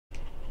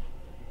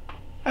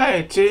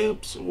Hey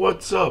tubes,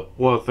 what's up?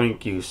 Well,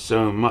 thank you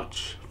so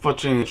much for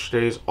tuning in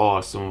today's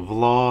awesome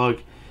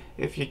vlog.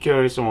 If you're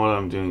curious on what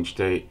I'm doing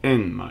today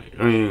in my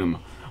room,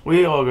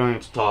 we are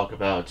going to talk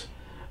about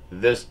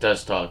this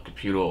desktop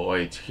computer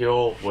right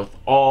here with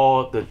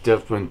all the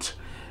different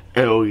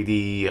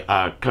LED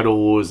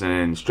cuddles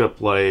and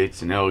strip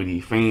lights and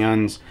LED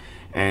fans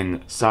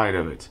inside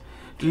of it.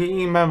 Do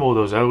you remember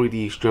those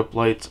LED strip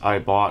lights I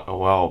bought a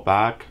while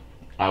back?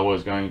 I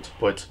was going to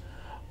put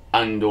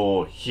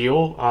under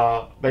here,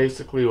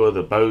 basically with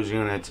the Bose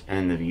unit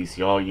and the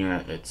VCR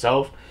unit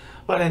itself,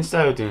 but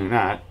instead of doing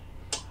that,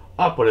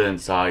 I put it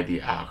inside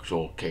the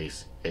actual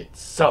case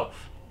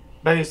itself.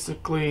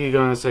 Basically, you're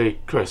gonna say,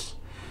 Chris,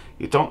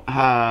 you don't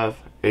have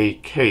a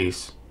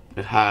case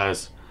that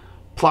has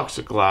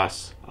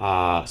plexiglass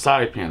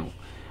side panel.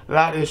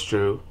 That is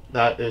true,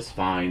 that is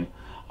fine.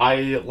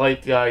 I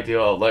like the idea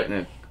of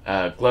letting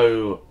it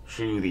glow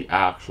through the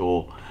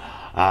actual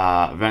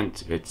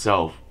vent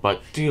itself,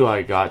 but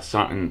I got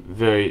something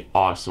very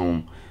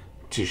awesome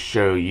to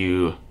show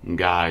you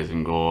guys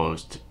and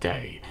girls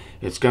today.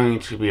 It's going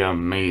to be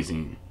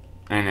amazing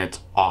and it's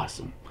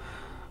awesome.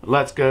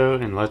 Let's go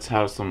and let's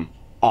have some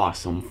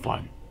awesome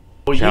fun.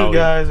 For you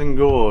guys and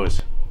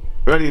girls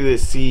ready to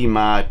see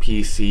my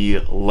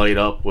PC light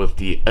up with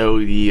the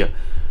LED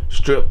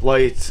strip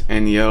lights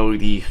and the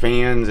LED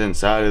fans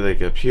inside of the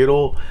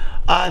computer,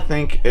 I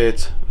think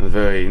it's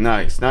very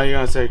nice. Now you're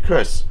gonna say,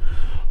 Chris,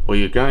 well,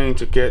 you're going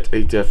to get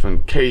a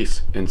different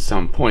case in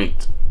some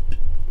point.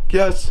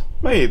 Yes,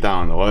 maybe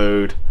down the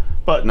road,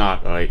 but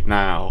not right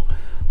now.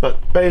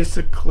 But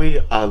basically,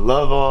 I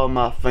love all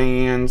my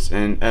fans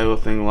and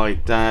everything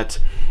like that.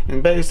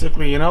 And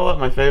basically, you know what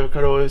my favorite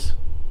color is?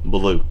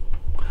 Blue.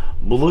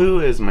 Blue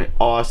is my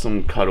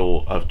awesome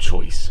color of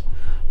choice.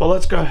 But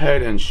let's go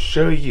ahead and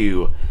show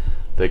you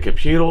the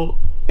computer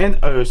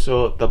and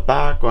also the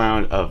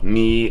background of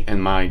me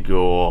and my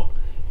girl.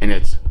 And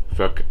it's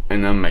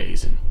freaking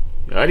amazing.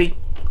 Ready?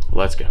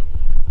 Let's go.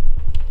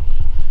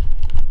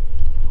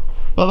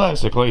 Well,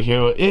 basically,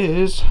 here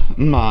is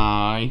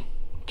my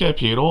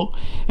computer,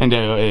 and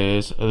there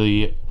is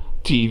the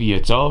TV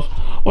itself.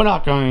 We're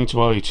not going to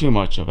worry too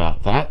much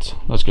about that.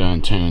 Let's go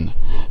and turn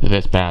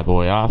this bad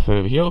boy off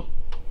over here.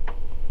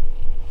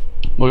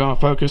 We're going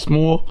to focus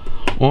more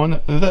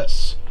on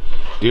this.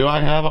 Do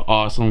I have an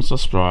awesome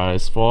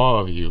surprise for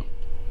all of you?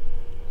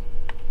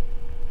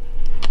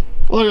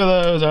 Look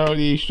at those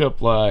LED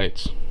strip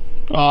lights.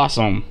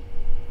 Awesome.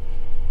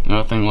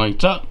 Nothing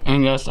lights up,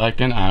 and yes, I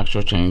can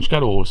actually change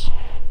colors.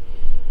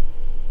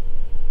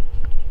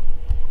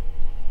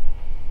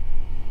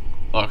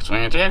 Looks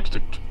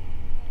fantastic.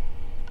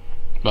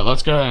 But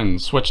let's go ahead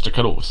and switch to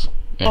colors.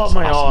 Oh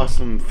my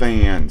awesome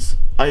fans.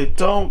 I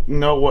don't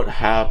know what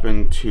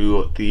happened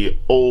to the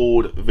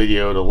old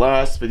video, the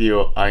last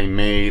video I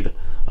made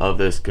of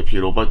this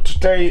computer, but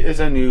today is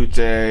a new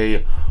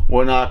day.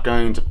 We're not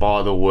going to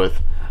bother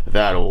with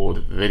that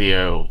old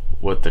video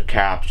with the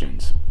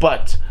captions,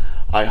 but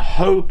I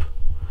hope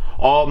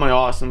all my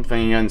awesome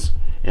fans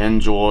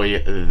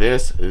enjoy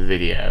this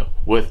video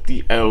with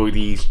the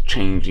LEDs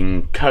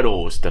changing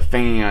colors, the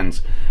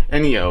fans,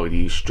 and the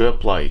LED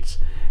strip lights,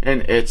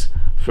 and it's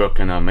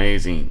freaking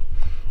amazing.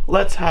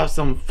 Let's have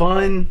some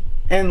fun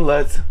and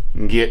let's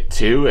get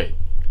to it.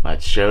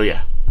 Let's show you.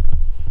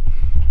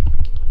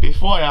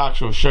 Before I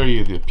actually show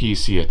you the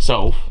PC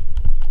itself,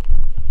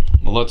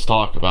 let's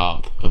talk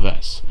about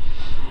this.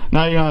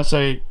 Now you're gonna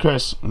say,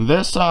 Chris,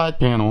 this side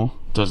panel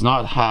does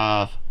not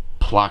have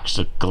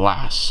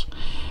plexiglass.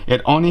 It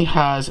only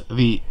has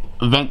the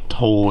vent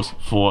holes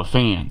for a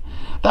fan.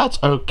 That's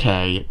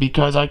okay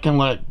because I can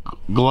let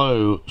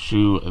glow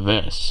through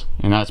this,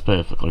 and that's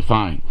perfectly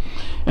fine.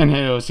 And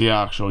here's the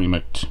actual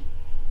remote.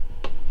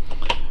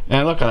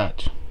 And look at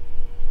that.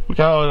 Look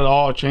how it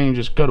all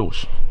changes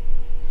colors.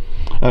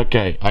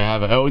 Okay, I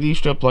have an LED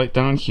strip light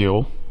down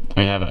here.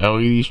 I have an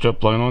LED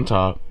strip light on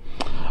top.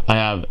 I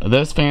have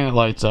this fan that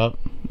lights up,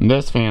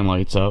 this fan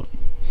lights up,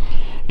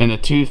 and the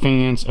two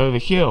fans over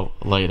here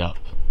light up.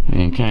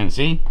 And you can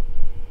see,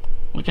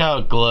 look how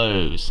it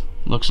glows.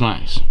 Looks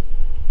nice.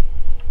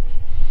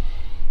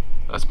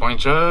 Let's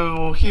point you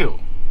over here.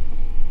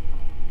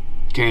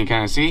 Can you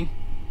kind of see?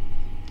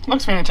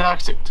 Looks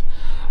fantastic.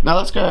 Now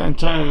let's go ahead and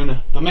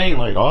turn the main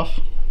light off,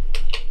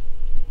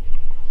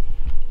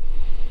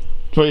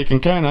 so you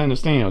can kind of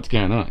understand what's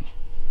going on.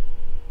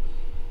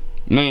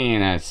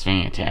 Man, that's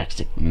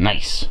fantastic.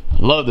 Nice.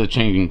 Love the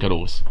changing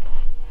colors.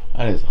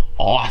 That is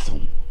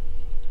awesome.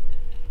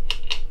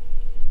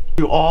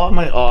 To all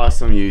my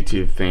awesome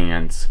YouTube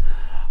fans,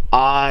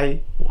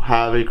 I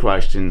have a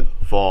question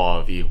for all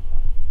of you.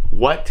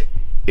 What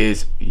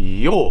is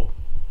your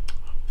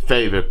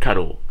favorite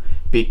color?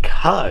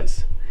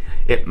 Because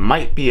it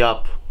might be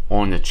up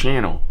on the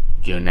channel.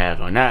 You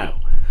never know.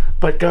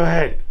 But go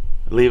ahead,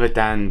 leave it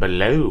down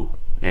below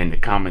in the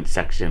comment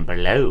section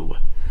below.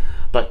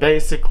 But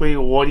basically,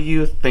 what do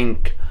you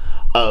think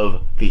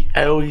of the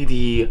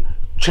LED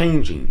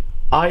changing?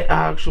 I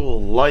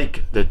actually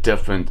like the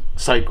different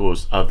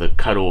cycles of the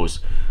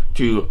colors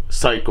to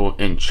cycle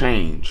and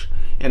change.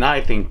 and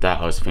I think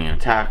that was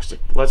fantastic.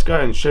 Let's go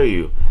ahead and show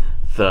you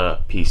the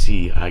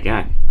PC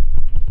again.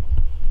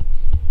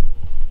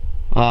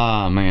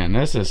 Ah man,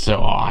 this is so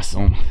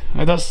awesome.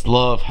 I just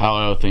love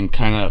how everything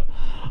kind of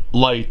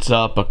lights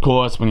up. Of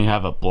course, when you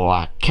have a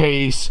black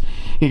case,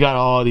 you got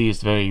all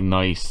these very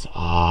nice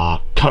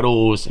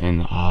cuddles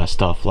and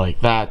stuff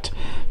like that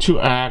to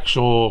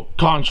actual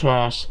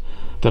contrast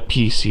the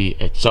PC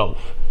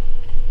itself.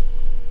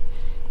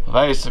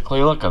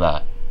 Basically, look at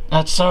that.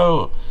 That's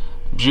so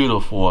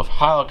beautiful of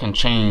how it can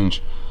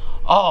change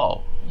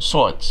all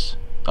sorts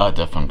of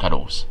different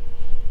cuddles.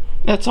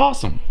 It's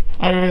awesome.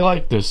 I really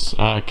like this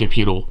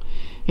computer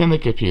and the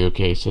computer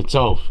case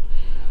itself.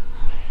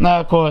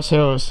 Now, of course,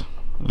 here's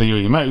the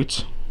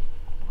remote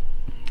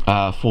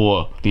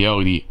for the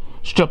LED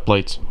strip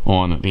lights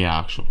on the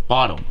actual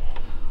bottom.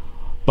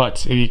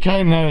 But if you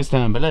kind of notice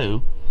down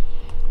below,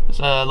 there's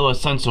a little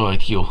sensor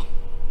right here.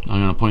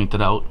 I'm going to point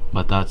it out,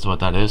 but that's what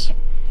that is.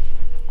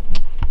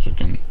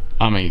 Freaking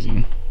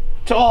amazing.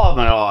 To all of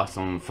my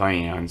awesome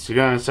fans, you're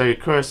going to say,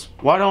 Chris,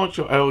 why don't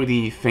your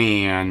LED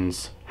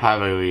fans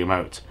have a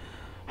remote?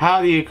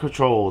 How do you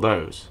control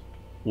those?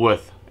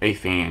 With a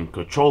fan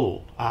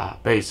controller,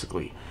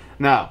 basically.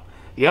 Now,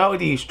 the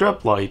LED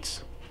strip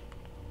lights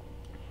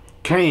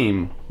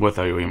came with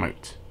a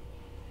remote.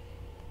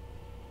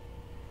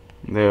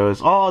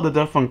 There's all the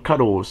different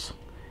cuddles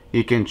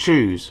you can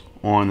choose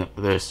on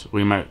this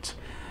remote.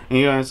 And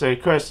you're going to say,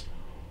 Chris,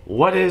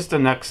 what is the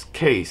next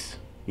case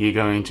you're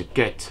going to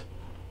get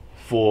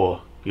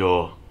for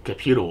your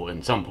computer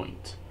at some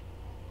point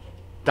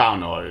down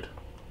the road?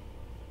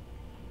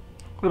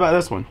 What about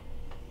this one?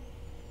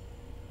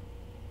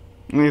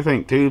 What do you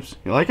think, Tubes?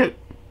 You like it?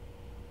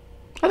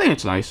 I think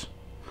it's nice.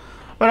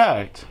 But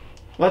alright,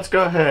 let's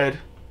go ahead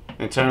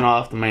and turn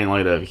off the main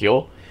light over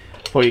here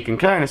so you can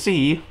kind of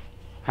see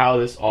how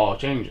this all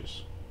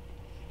changes.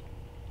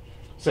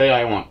 Say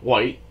I want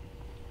white,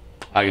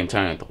 I can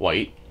turn it to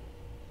white,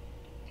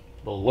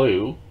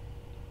 blue,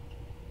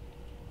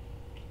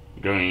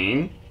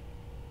 green,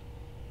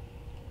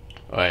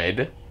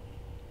 red,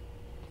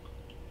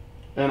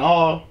 and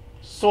all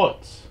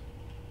sorts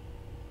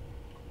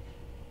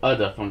of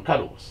different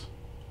colors.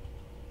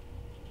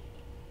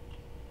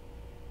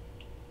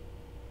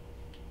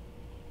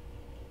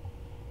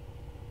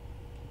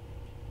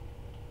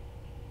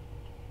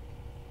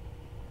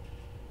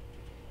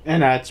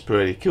 And that's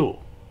pretty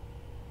cool.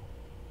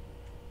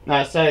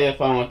 Now say if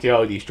I want the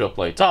LED strip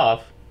lights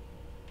off,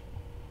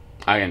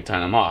 I can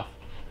turn them off.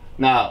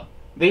 Now,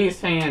 these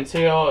fans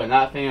here and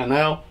that fan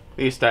there,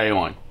 these stay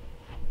on.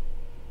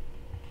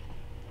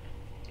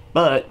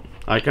 But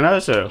I can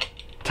also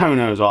turn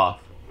those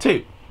off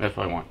too, if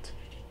I want.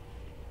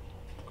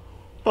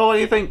 But what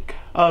do you think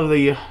of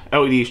the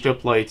LED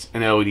strip lights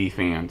and LED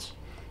fans?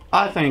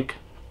 I think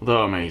they're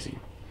amazing.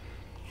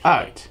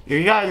 Alright, if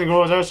you guys and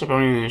girls are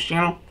supporting this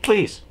channel,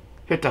 please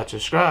hit that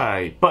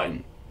subscribe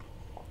button.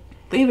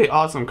 Leave an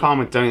awesome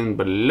comment down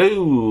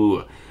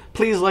below.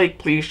 Please like,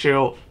 please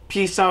share.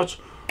 Peace out.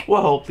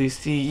 We'll hopefully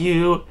see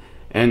you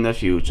in the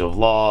future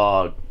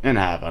vlog. And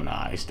have a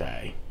nice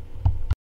day.